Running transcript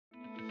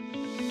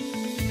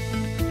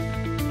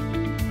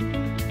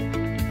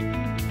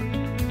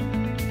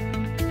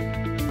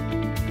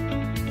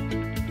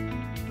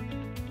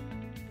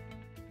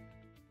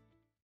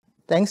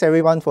Thanks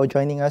everyone for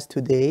joining us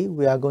today.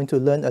 We are going to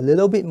learn a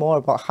little bit more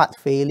about heart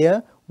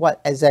failure, what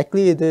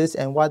exactly it is,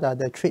 and what are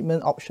the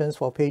treatment options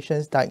for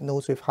patients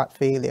diagnosed with heart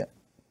failure.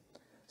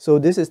 So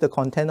this is the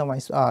content of my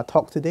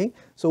talk today.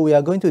 So we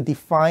are going to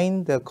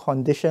define the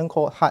condition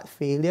called heart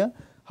failure,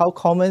 how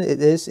common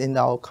it is in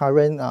our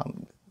current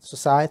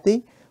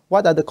society,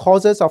 what are the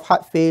causes of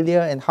heart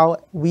failure, and how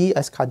we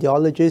as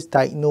cardiologists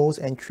diagnose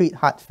and treat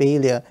heart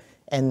failure.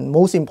 And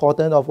most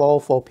important of all,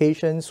 for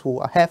patients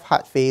who have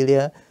heart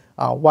failure,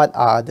 what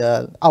are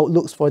the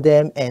outlooks for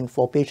them, and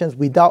for patients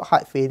without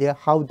heart failure,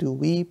 how do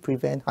we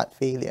prevent heart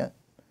failure?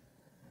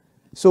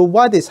 So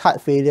what is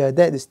heart failure?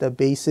 That is the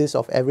basis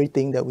of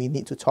everything that we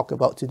need to talk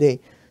about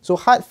today. So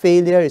heart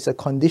failure is a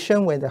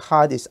condition where the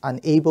heart is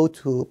unable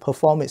to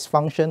perform its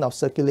function of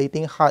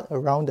circulating heart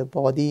around the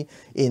body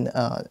in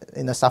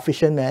a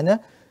sufficient manner.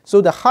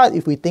 So the heart,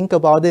 if we think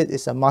about it,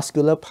 is a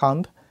muscular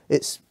pump.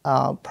 Its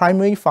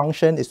primary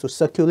function is to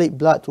circulate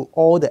blood to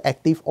all the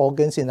active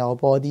organs in our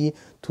body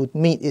to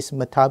meet its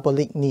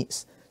metabolic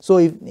needs. So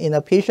if in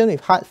a patient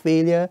with heart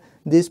failure,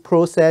 this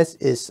process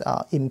is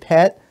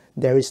impaired,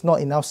 there is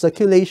not enough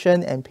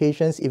circulation, and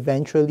patients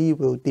eventually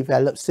will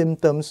develop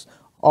symptoms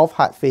of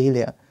heart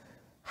failure.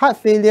 Heart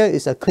failure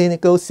is a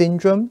clinical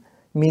syndrome,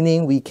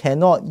 meaning we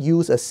cannot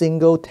use a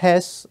single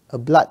test, a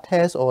blood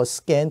test or a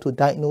scan to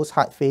diagnose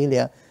heart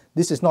failure.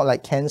 This is not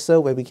like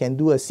cancer where we can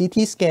do a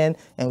CT scan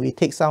and we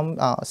take some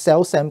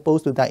cell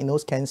samples to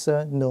diagnose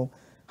cancer. No.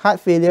 Heart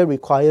failure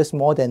requires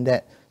more than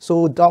that.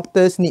 So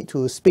doctors need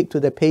to speak to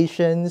the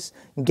patients,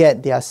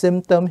 get their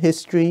symptom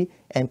history,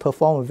 and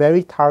perform a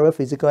very thorough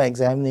physical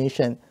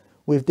examination.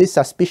 With this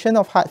suspicion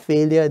of heart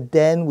failure,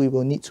 then we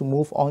will need to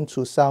move on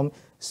to some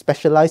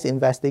specialized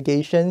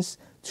investigations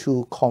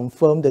to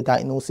confirm the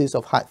diagnosis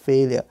of heart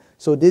failure.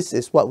 So this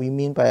is what we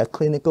mean by a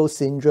clinical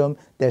syndrome.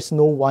 There's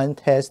no one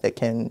test that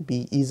can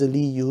be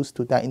easily used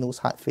to diagnose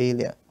heart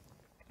failure.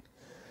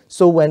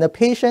 So when a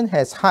patient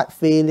has heart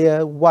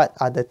failure, what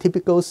are the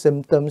typical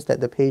symptoms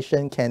that the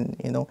patient can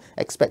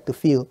expect to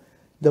feel?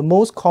 The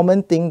most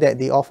common thing that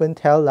they often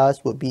tell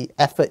us would be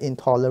effort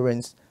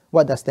intolerance.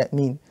 What does that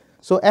mean?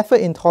 So effort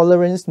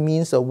intolerance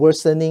means a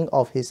worsening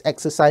of his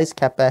exercise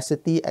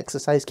capacity,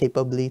 exercise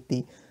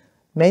capability.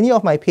 Many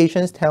of my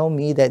patients tell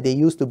me that they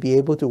used to be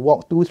able to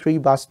walk 2-3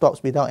 bus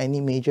stops without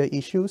any major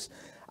issues.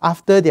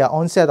 After their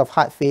onset of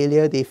heart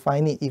failure, they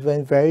find it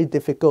even very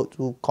difficult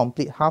to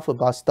complete half a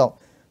bus stop.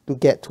 To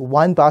get to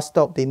one bus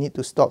stop, they need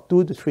to stop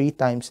 2 to 3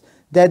 times.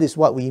 That is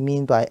what we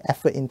mean by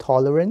effort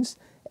intolerance,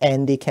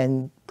 and they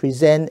can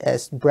present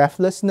as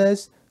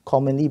breathlessness,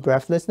 commonly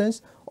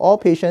breathlessness, or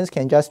patients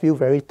can just feel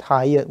very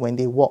tired when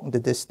they walk the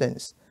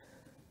distance.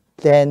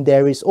 Then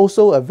there is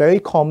also a very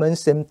common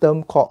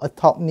symptom called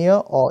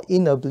atopnia or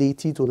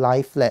inability to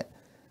lie flat.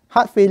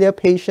 Heart failure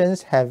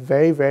patients have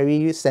very,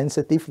 very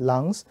sensitive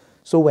lungs.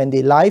 So when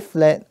they lie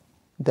flat,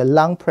 the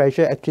lung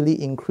pressure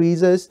actually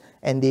increases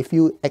and they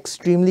feel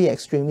extremely,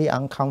 extremely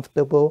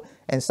uncomfortable.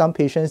 And some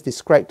patients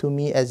describe to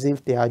me as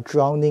if they are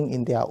drowning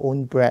in their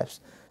own breaths.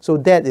 So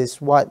that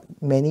is what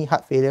many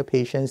heart failure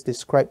patients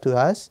describe to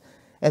us.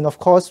 And of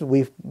course,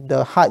 with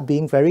the heart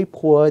being very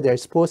poor,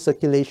 there's poor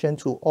circulation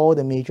to all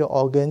the major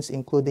organs,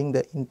 including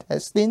the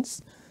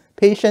intestines.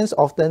 Patients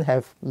often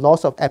have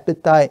loss of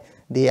appetite.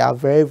 They are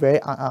very, very,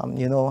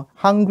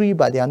 hungry,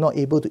 but they are not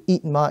able to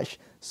eat much.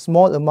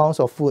 Small amounts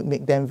of food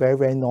make them very,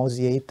 very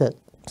nauseated.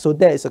 So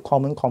that is a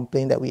common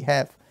complaint that we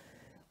have.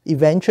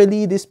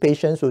 Eventually, these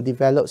patients will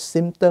develop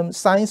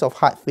signs of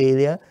heart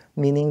failure,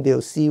 meaning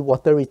they'll see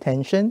water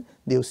retention,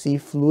 they'll see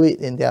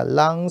fluid in their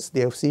lungs,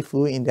 they'll see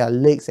fluid in their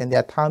legs and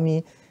their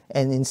tummy,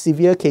 and in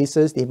severe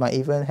cases, they might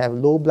even have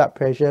low blood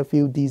pressure,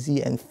 feel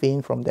dizzy, and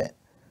faint from that.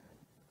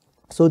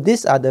 So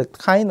these are the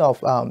kind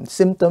of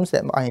symptoms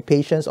that my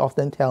patients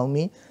often tell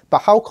me. But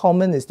how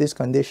common is this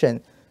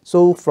condition?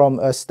 So from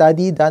a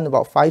study done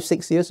about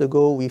 5-6 years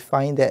ago, we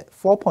find that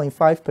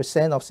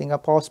 4.5% of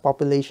Singapore's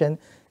population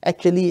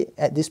actually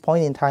at this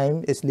point in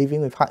time is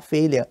living with heart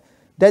failure.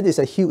 That is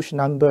a huge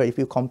number if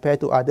you compare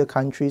to other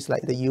countries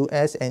like the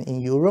US and in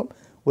Europe,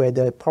 where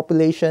the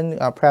population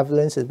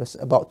prevalence is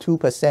about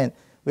 2%.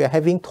 We are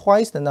having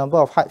twice the number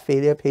of heart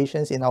failure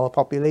patients in our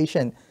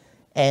population.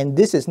 And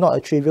this is not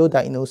a trivial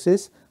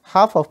diagnosis.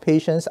 Half of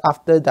patients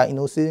after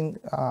diagnosing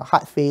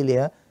heart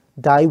failure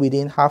die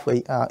within half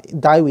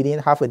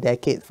a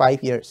decade,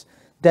 5 years.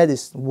 That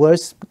is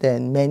worse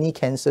than many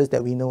cancers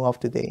that we know of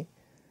today.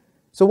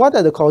 So what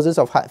are the causes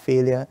of heart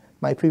failure?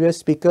 My previous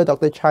speaker,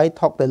 Dr. Chai,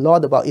 talked a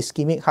lot about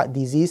ischemic heart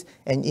disease,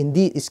 and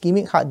indeed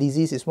ischemic heart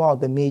disease is one of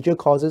the major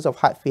causes of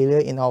heart failure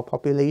in our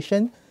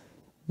population.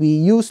 We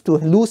used to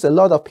lose a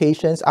lot of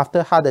patients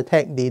after heart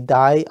attack. They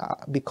die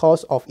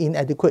because of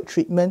inadequate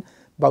treatment,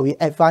 but with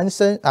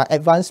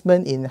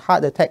advancement in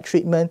heart attack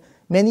treatment,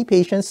 many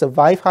patients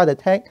survive heart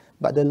attack,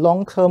 but the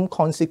long-term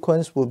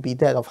consequence would be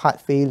that of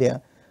heart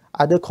failure.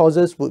 Other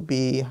causes would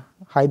be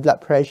high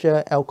blood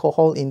pressure,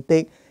 alcohol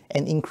intake,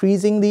 and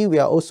increasingly we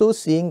are also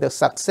seeing the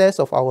success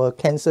of our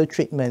cancer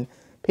treatment.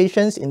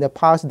 Patients in the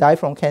past die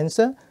from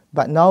cancer,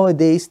 but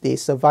nowadays they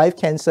survive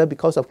cancer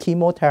because of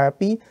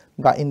chemotherapy,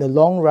 but in the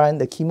long run,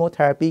 the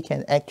chemotherapy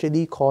can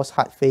actually cause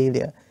heart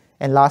failure.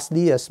 And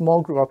lastly, a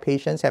small group of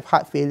patients have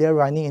heart failure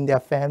running in their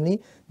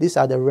family. These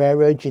are the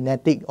rarer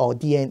genetic or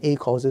DNA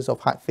causes of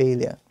heart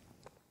failure.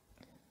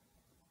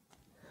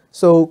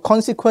 So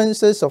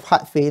consequences of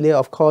heart failure,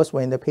 of course,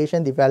 when the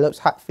patient develops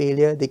heart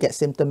failure, they get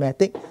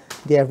symptomatic.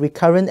 They have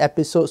recurrent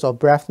episodes of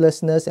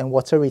breathlessness and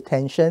water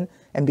retention,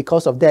 and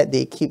because of that,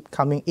 they keep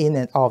coming in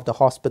and out of the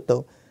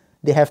hospital.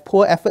 They have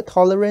poor effort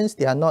tolerance.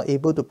 They are not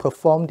able to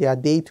perform their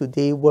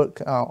day-to-day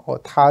work or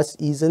tasks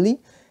easily,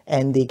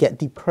 and they get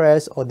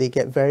depressed or they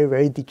get very,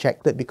 very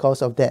dejected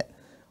because of that.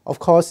 Of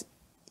course,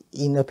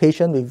 in a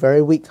patient with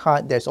very weak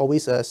heart, there's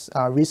always a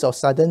risk of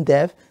sudden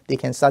death. They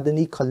can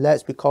suddenly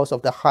collapse because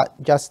of the heart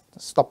just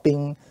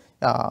stopping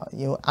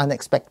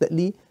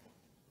unexpectedly.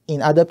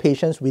 In other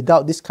patients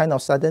without this kind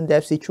of sudden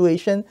death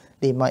situation,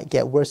 they might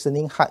get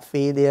worsening heart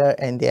failure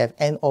and they have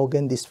end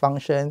organ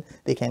dysfunction.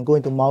 They can go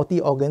into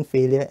multi-organ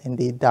failure and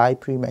they die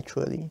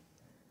prematurely.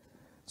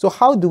 So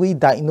how do we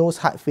diagnose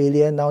heart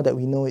failure now that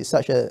we know it's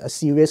such a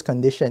serious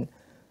condition?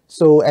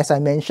 So as I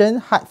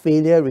mentioned, heart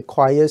failure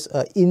requires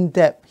an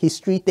in-depth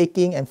history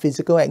taking and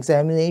physical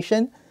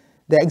examination.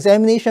 The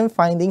examination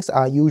findings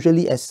are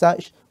usually as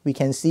such. We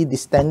can see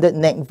distended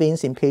neck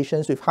veins in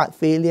patients with heart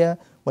failure.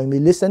 When we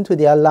listen to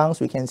their lungs,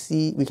 we can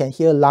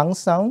hear lung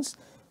sounds.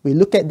 We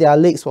look at their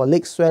legs for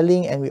leg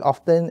swelling, and we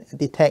often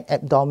detect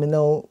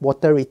abdominal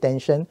water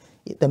retention.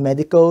 The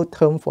medical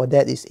term for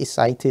that is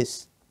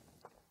ascites.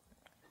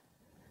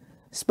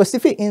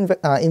 Specific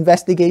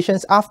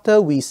investigations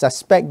after we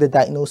suspect the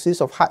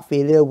diagnosis of heart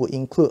failure would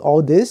include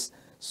all this.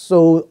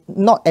 So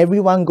not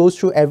everyone goes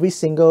through every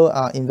single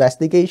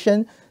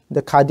investigation.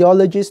 The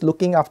cardiologist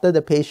looking after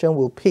the patient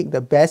will pick the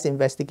best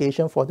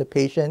investigation for the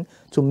patient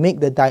to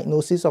make the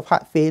diagnosis of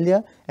heart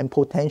failure and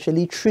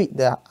potentially treat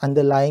the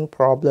underlying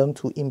problem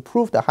to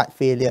improve the heart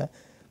failure.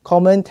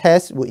 Common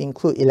tests would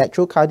include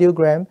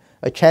electrocardiogram,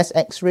 a chest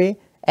x-ray,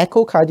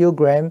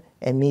 echocardiogram,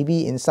 and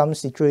maybe in some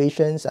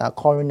situations, a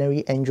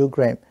coronary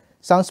angiogram.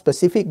 Some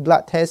specific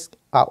blood tests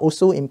are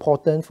also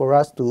important for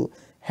us to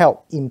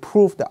help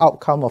improve the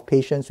outcome of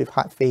patients with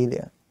heart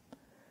failure.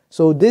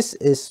 So this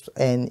is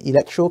an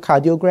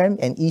electrocardiogram,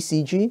 an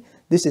ECG.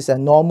 This is a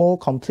normal,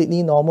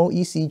 completely normal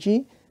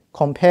ECG.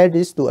 Compare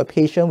this to a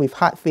patient with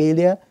heart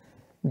failure.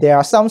 There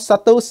are some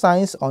subtle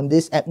signs on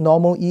this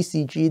abnormal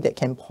ECG that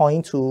can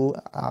point to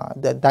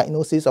the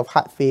diagnosis of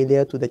heart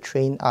failure to the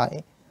trained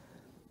eye.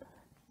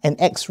 An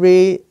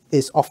X-ray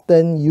is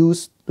often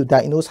used to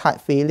diagnose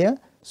heart failure.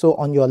 So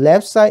on your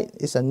left side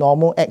is a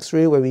normal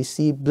X-ray where we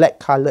see black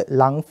colored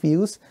lung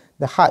fields.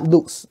 The heart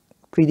looks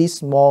pretty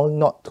small,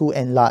 not too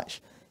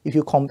enlarged. If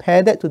you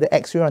compare that to the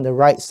X-ray on the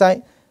right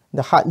side,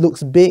 the heart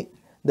looks big.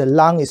 The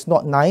lung is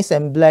not nice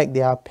and black.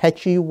 There are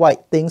patchy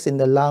white things in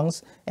the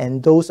lungs,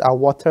 and those are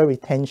water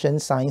retention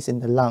signs in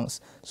the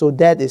lungs. So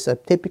that is a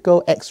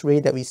typical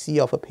X-ray that we see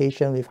of a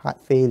patient with heart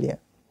failure.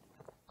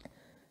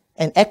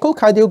 An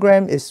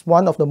echocardiogram is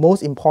one of the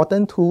most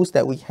important tools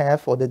that we have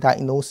for the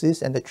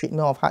diagnosis and the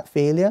treatment of heart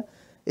failure.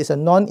 It's a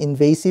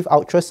non-invasive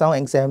ultrasound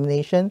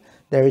examination.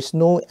 There is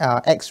no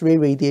X-ray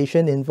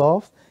radiation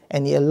involved,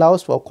 and it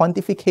allows for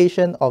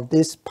quantification of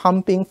this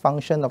pumping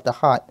function of the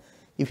heart.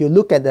 If you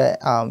look at the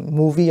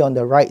movie on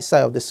the right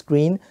side of the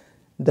screen,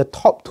 the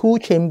top two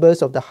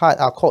chambers of the heart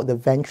are called the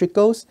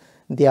ventricles.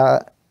 They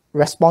are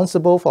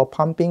responsible for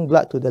pumping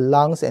blood to the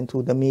lungs and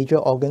to the major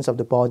organs of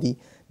the body.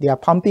 They are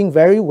pumping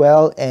very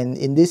well, and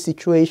in this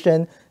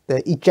situation,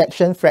 the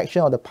ejection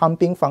fraction or the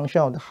pumping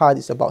function of the heart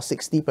is about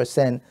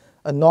 60%.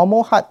 A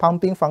normal heart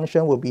pumping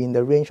function will be in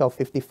the range of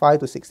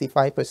 55 to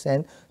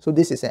 65%, so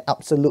this is an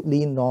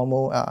absolutely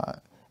normal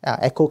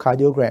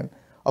echocardiogram.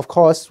 Of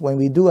course, when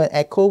we do an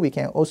echo, we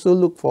can also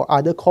look for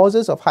other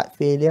causes of heart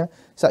failure,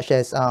 such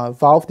as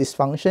valve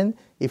dysfunction.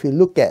 If you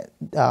look at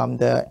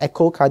the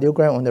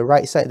echocardiogram on the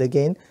right side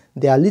again,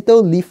 there are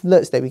little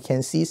leaflets that we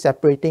can see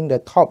separating the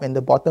top and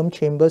the bottom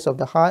chambers of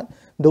the heart.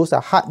 Those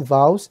are heart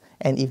valves,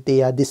 and if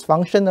they are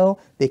dysfunctional,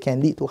 they can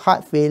lead to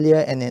heart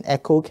failure, and an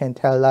echo can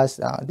tell us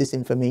this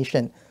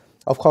information.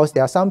 Of course,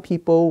 there are some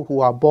people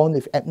who are born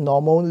with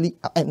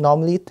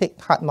abnormally thick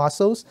heart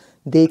muscles.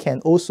 They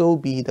can also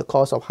be the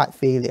cause of heart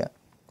failure.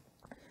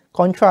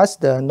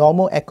 Contrast the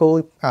normal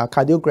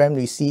echocardiogram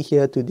we see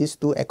here to these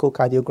two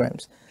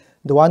echocardiograms.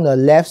 The one on the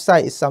left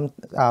side is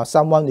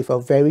someone with a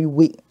very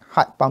weak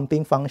heart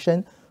pumping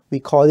function. We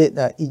call it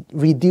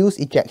reduced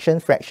ejection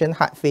fraction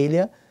heart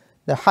failure.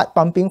 The heart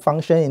pumping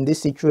function in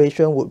this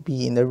situation would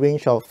be in the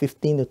range of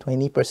 15 to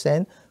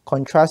 20%.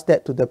 Contrast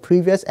that to the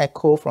previous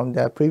echo from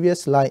the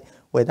previous slide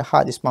where the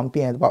heart is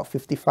pumping at about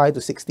 55 to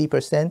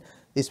 60%.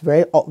 It's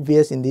very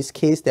obvious in this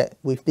case that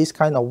with this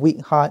kind of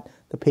weak heart,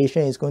 the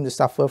patient is going to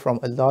suffer from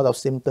a lot of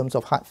symptoms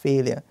of heart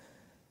failure.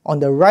 On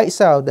the right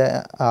side of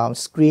the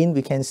screen,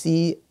 we can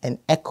see an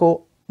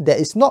echo that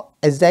is not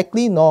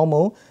exactly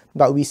normal,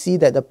 but we see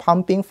that the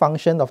pumping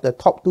function of the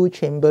top two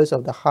chambers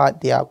of the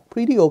heart, they are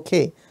pretty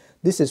okay.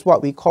 This is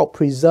what we call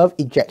preserved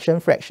ejection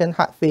fraction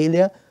heart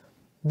failure.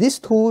 These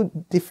two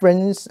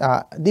different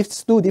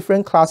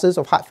classes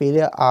of heart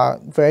failure are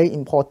very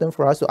important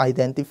for us to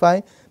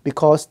identify,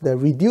 because the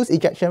reduced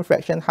ejection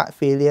fraction heart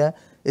failure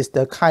is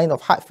the kind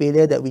of heart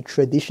failure that we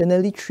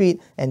traditionally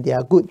treat, and there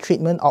are good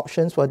treatment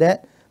options for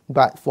that.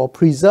 But for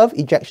preserved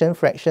ejection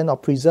fraction or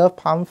preserved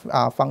pump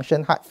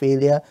function heart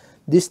failure,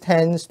 this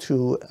tends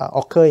to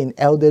occur in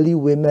elderly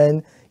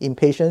women, in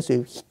patients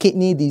with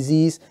kidney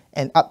disease,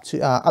 and up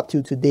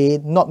to today,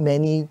 not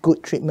many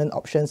good treatment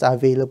options are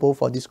available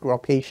for this group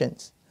of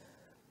patients.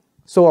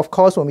 So of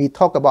course, when we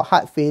talk about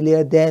heart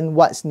failure, then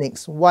what's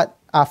next? What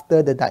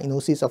after the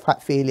diagnosis of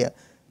heart failure?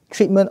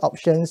 Treatment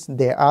options,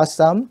 there are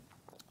some,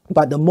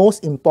 but the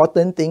most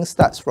important thing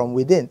starts from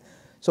within.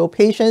 So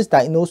patients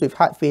diagnosed with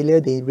heart failure,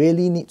 they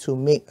really need to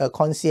make a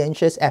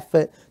conscientious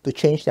effort to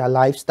change their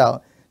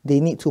lifestyle. They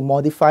need to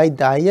modify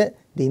diet,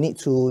 they need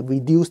to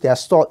reduce their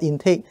salt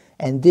intake,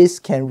 and this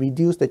can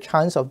reduce the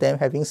chance of them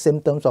having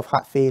symptoms of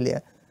heart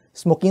failure.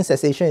 Smoking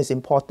cessation is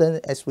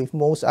important, as with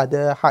most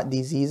other heart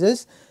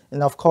diseases,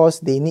 and of course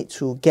they need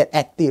to get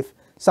active.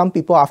 Some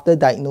people, after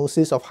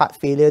diagnosis of heart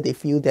failure, they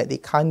feel that they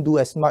can't do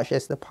as much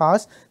as the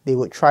past. They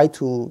would try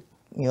to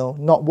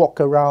not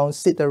walk around,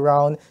 sit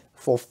around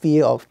for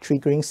fear of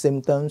triggering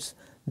symptoms.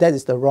 That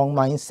is the wrong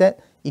mindset.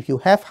 If you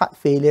have heart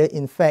failure,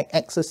 in fact,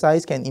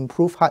 exercise can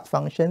improve heart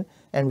function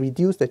and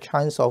reduce the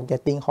chance of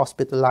getting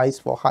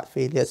hospitalized for heart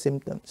failure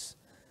symptoms.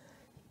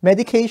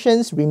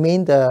 Medications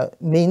remain the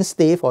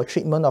mainstay for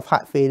treatment of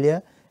heart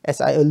failure.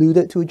 As I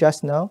alluded to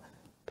just now,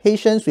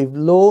 patients with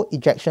low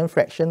ejection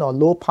fraction or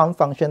low pump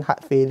function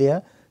heart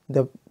failure,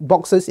 the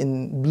boxes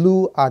in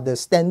blue are the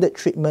standard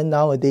treatment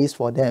nowadays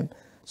for them.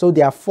 So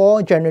there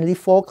are generally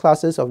four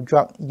classes of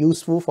drug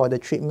useful for the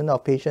treatment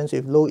of patients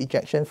with low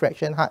ejection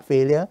fraction heart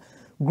failure.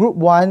 Group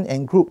 1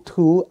 and Group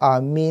 2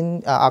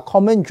 are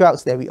common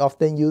drugs that we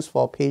often use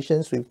for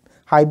patients with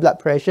high blood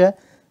pressure.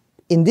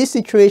 In this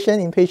situation,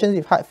 in patients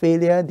with heart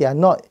failure, they are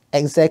not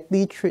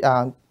exactly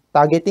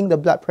targeting the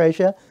blood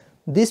pressure.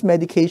 These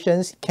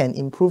medications can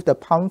improve the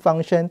pump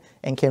function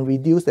and can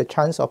reduce the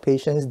chance of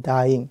patients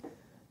dying.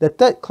 The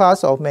third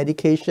class of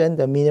medication,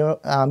 the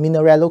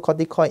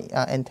mineralocorticoid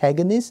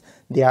antagonists,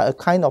 they are a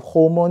kind of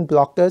hormone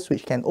blockers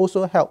which can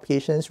also help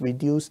patients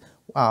reduce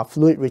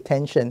fluid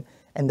retention.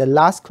 And the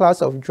last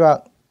class of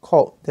drug,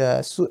 called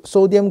the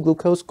sodium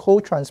glucose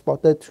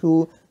cotransporter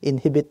 2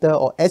 inhibitor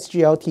or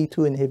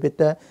SGLT2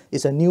 inhibitor,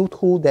 is a new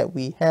tool that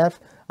we have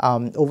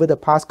over the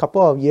past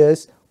couple of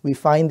years. We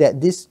find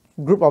that this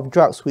group of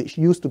drugs, which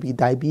used to be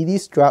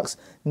diabetes drugs,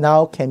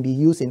 now can be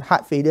used in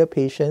heart failure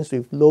patients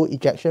with low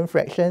ejection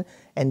fraction,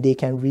 and they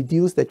can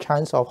reduce the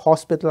chance of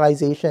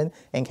hospitalization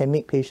and can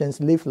make patients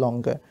live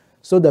longer.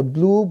 So the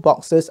blue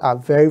boxes are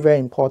very, very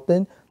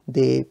important.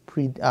 They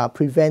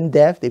prevent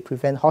death, they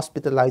prevent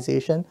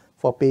hospitalization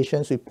for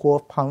patients with poor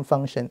pump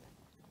function.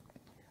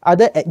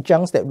 Other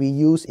adjuncts that we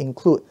use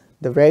include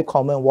the very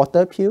common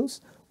water pills.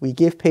 We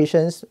give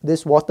patients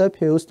these water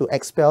pills to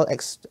expel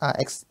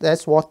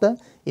excess water,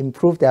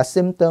 improve their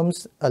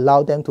symptoms,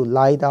 allow them to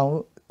lie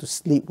down to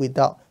sleep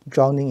without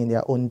drowning in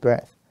their own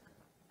breath.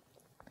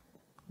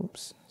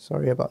 Oops,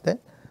 sorry about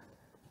that.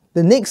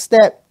 The next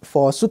step,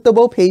 for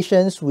suitable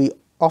patients, we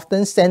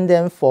often send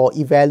them for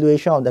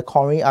evaluation of the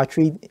coronary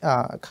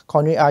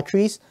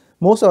arteries.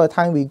 Most of the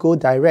time, we go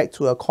direct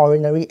to a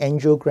coronary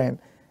angiogram.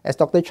 As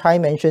Dr. Chai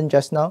mentioned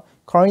just now,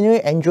 coronary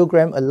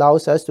angiogram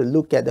allows us to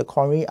look at the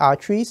coronary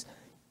arteries.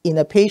 In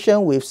a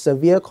patient with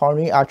severe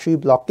coronary artery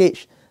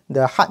blockage,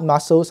 the heart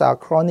muscles are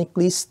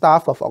chronically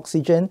starved of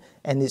oxygen,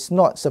 and it's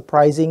not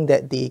surprising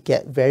that they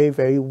get very,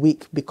 very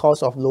weak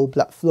because of low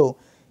blood flow.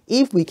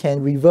 If we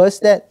can reverse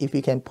that, if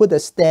we can put a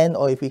stent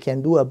or if we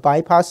can do a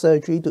bypass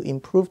surgery to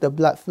improve the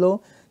blood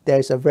flow, there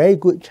is a very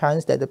good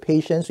chance that the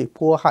patients with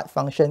poor heart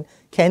function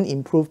can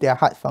improve their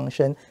heart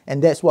function,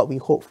 and that's what we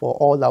hope for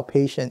all our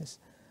patients.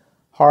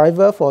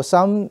 However, for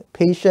some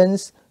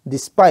patients,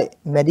 despite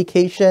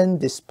medication,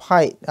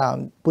 despite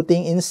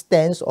putting in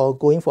stents or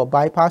going for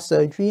bypass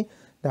surgery,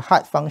 the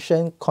heart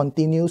function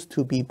continues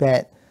to be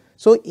bad.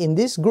 So in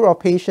this group of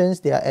patients,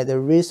 they are at the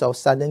risk of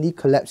suddenly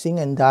collapsing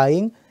and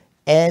dying,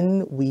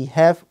 and we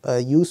have a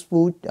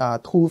useful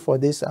tool for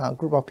this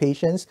group of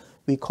patients.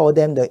 We call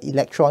them the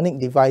electronic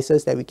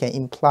devices that we can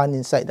implant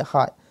inside the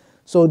heart.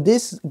 So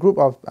this group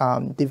of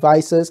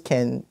devices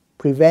can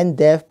prevent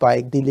death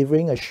by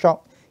delivering a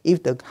shock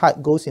if the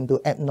heart goes into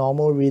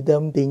abnormal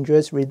rhythm,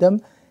 dangerous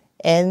rhythm.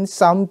 And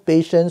some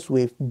patients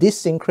with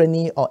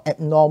dyssynchrony or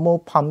abnormal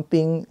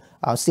pumping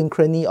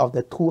synchrony of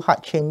the two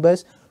heart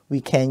chambers, we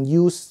can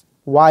use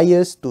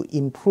wires to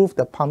improve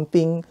the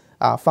pumping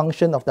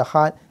function of the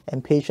heart,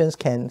 and patients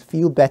can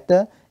feel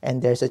better,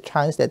 and there's a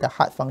chance that the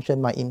heart function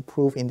might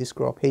improve in this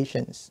group of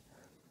patients.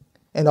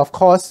 And of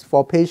course,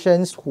 for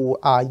patients who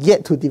are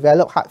yet to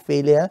develop heart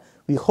failure,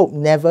 we hope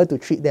never to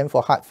treat them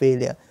for heart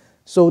failure.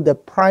 So the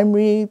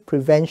primary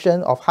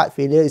prevention of heart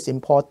failure is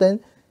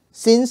important.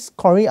 Since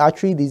coronary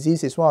artery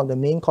disease is one of the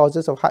main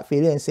causes of heart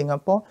failure in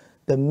Singapore,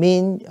 the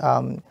main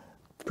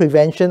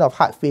prevention of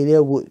heart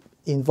failure would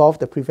involve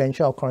the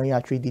prevention of coronary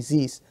artery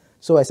disease.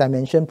 So as I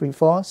mentioned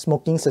before,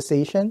 smoking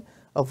cessation,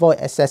 avoid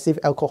excessive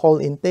alcohol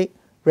intake,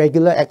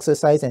 regular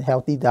exercise, and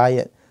healthy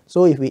diet.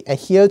 So if we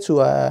adhere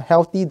to a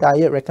healthy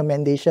diet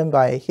recommendation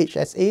by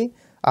HPB,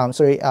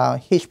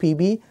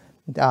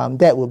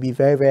 that will be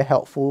very, very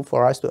helpful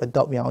for us to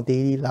adopt in our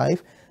daily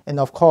life. And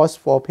of course,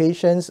 for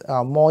patients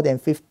more than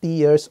 50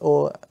 years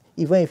old,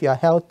 even if you are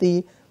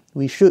healthy,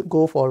 we should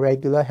go for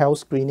regular health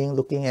screening,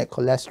 looking at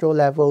cholesterol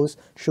levels,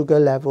 sugar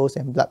levels,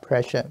 and blood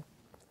pressure.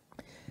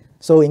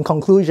 So in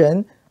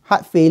conclusion,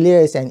 heart failure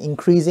is an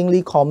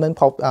increasingly common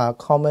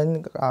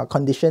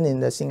condition in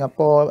the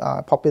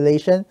Singapore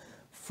population.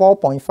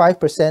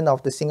 4.5%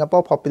 of the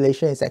Singapore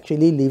population is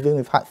actually living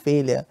with heart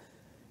failure.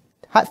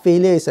 Heart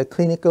failure is a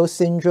clinical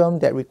syndrome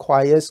that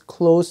requires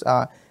close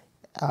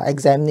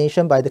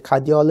examination by the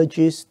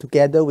cardiologist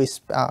together with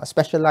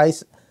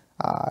specialized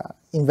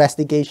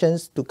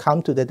investigations to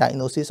come to the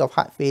diagnosis of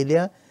heart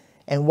failure.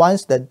 And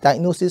once the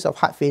diagnosis of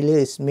heart failure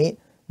is made,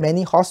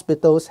 many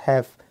hospitals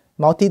have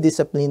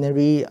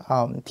multidisciplinary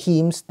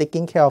teams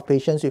taking care of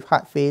patients with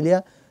heart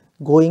failure,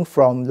 going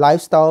from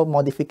lifestyle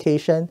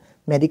modification,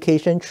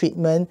 medication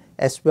treatment,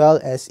 as well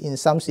as in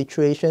some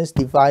situations,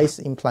 device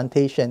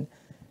implantation.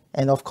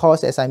 And of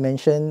course, as I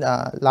mentioned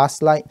last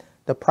slide,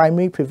 the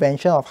primary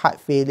prevention of heart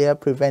failure,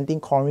 preventing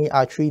coronary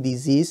artery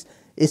disease,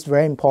 is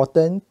very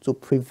important to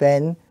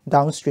prevent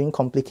downstream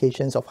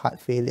complications of heart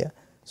failure.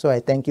 So I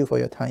thank you for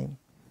your time.